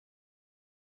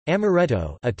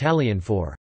Amaretto, Italian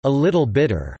for a little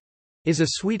bitter, is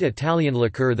a sweet Italian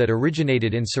liqueur that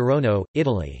originated in Saronno,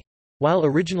 Italy. While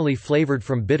originally flavored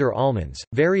from bitter almonds,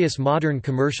 various modern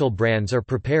commercial brands are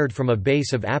prepared from a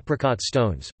base of apricot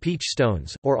stones, peach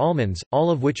stones, or almonds,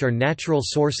 all of which are natural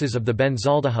sources of the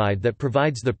benzaldehyde that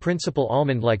provides the principal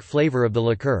almond-like flavor of the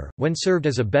liqueur. When served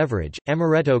as a beverage,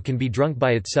 amaretto can be drunk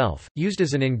by itself, used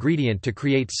as an ingredient to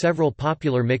create several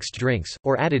popular mixed drinks,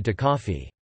 or added to coffee.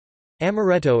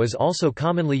 Amaretto is also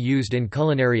commonly used in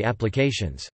culinary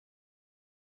applications.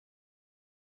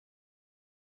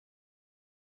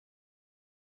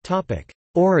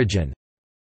 Origin.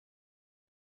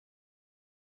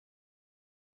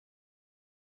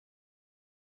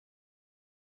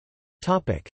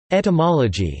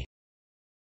 Etymology.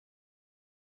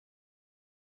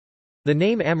 The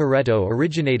name amaretto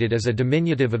originated as a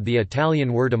diminutive of the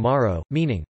Italian word amaro,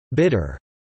 meaning bitter,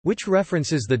 which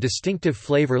references the distinctive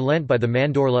flavor lent by the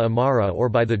mandorla amara or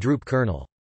by the drupe kernel.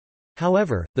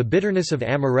 However, the bitterness of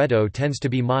amaretto tends to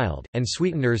be mild, and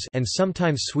sweeteners and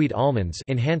sometimes sweet almonds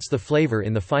enhance the flavor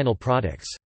in the final products.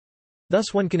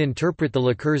 Thus one can interpret the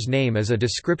liqueur's name as a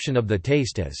description of the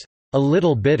taste as a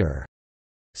little bitter.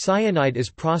 Cyanide is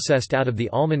processed out of the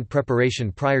almond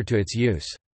preparation prior to its use.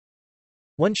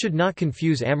 One should not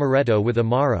confuse amaretto with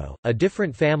amaro, a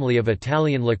different family of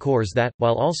Italian liqueurs that,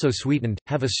 while also sweetened,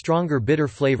 have a stronger bitter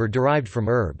flavor derived from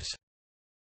herbs.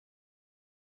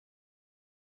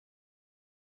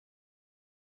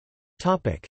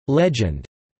 Legend.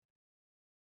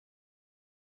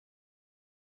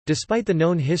 Despite the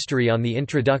known history on the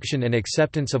introduction and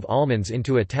acceptance of almonds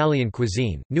into Italian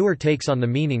cuisine, newer takes on the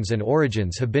meanings and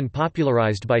origins have been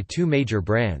popularized by two major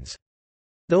brands.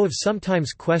 Though of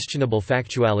sometimes questionable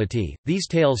factuality, these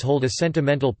tales hold a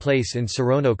sentimental place in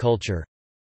Saronno culture.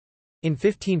 In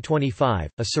 1525,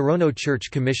 a Saronno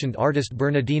church commissioned artist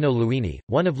Bernardino Luini,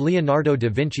 one of Leonardo da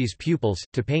Vinci's pupils,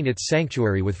 to paint its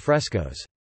sanctuary with frescoes.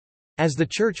 As the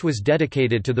church was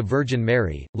dedicated to the Virgin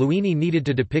Mary, Luini needed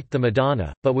to depict the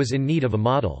Madonna, but was in need of a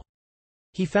model.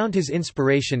 He found his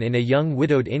inspiration in a young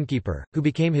widowed innkeeper, who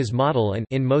became his model and,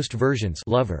 in most versions,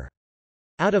 lover.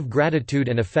 Out of gratitude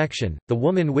and affection, the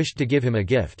woman wished to give him a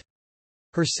gift.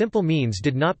 Her simple means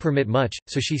did not permit much,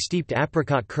 so she steeped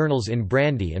apricot kernels in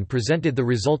brandy and presented the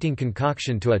resulting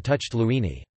concoction to a touched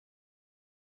Luini.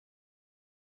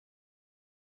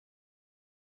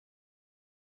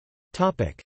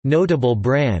 Notable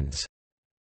brands.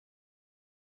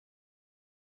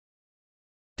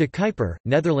 De Kuyper,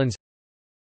 Netherlands.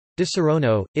 De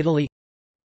Saronno, Italy.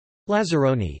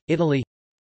 Lazzaroni, Italy.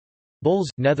 Bols,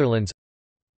 Netherlands.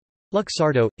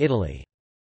 Luxardo, Italy.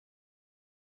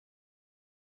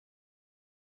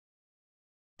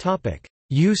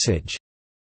 Usage.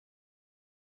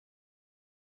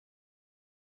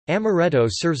 Amaretto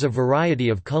serves a variety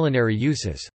of culinary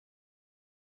uses.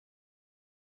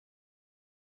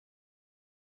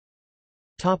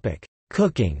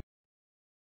 Cooking.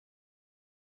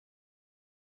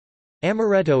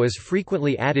 Amaretto is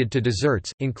frequently added to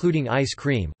desserts, including ice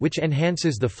cream, which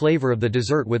enhances the flavor of the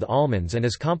dessert with almonds and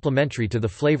is complementary to the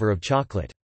flavor of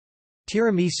chocolate.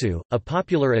 Tiramisu, a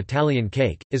popular Italian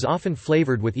cake, is often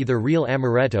flavored with either real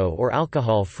amaretto or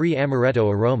alcohol-free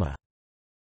amaretto aroma.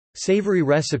 Savory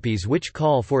recipes which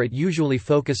call for it usually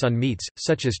focus on meats,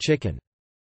 such as chicken.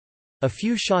 A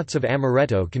few shots of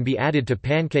amaretto can be added to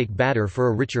pancake batter for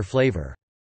a richer flavor.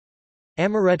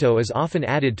 Amaretto is often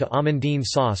added to amandine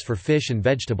sauce for fish and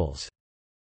vegetables.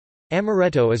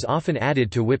 Amaretto is often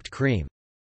added to whipped cream.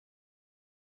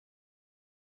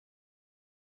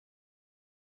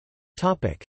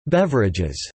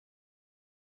 Beverages.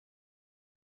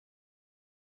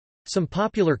 Some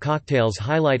popular cocktails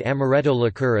highlight amaretto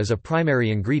liqueur as a primary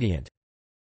ingredient.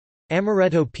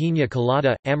 Amaretto piña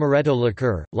colada, amaretto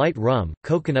liqueur, light rum,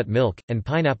 coconut milk, and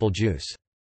pineapple juice.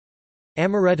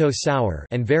 Amaretto sour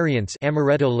and variants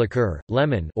amaretto liqueur,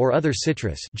 lemon or other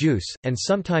citrus juice, and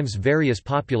sometimes various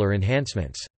popular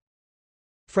enhancements.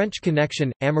 French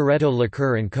Connection, amaretto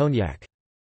liqueur and cognac.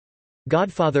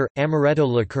 Godfather, amaretto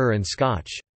liqueur and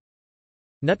scotch.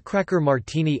 Nutcracker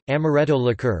martini, amaretto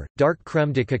liqueur, dark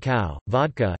crème de cacao,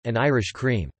 vodka, and Irish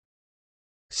cream.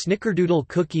 Snickerdoodle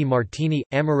cookie martini,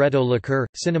 amaretto liqueur,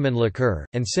 cinnamon liqueur,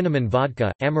 and cinnamon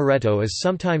vodka. Amaretto is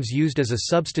sometimes used as a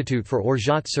substitute for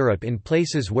orgeat syrup in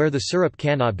places where the syrup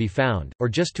cannot be found, or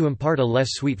just to impart a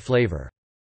less sweet flavor.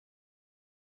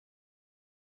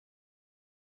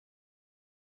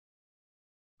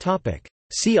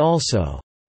 See also: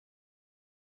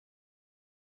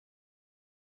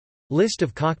 List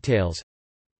of cocktails,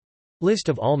 List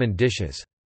of almond dishes.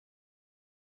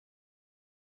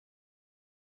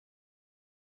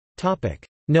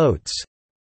 Notes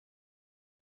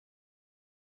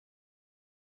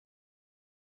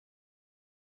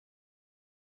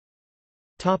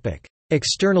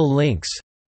External links.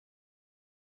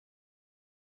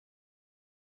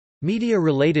 Media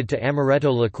related to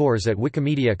Amaretto liqueurs at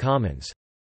Wikimedia Commons.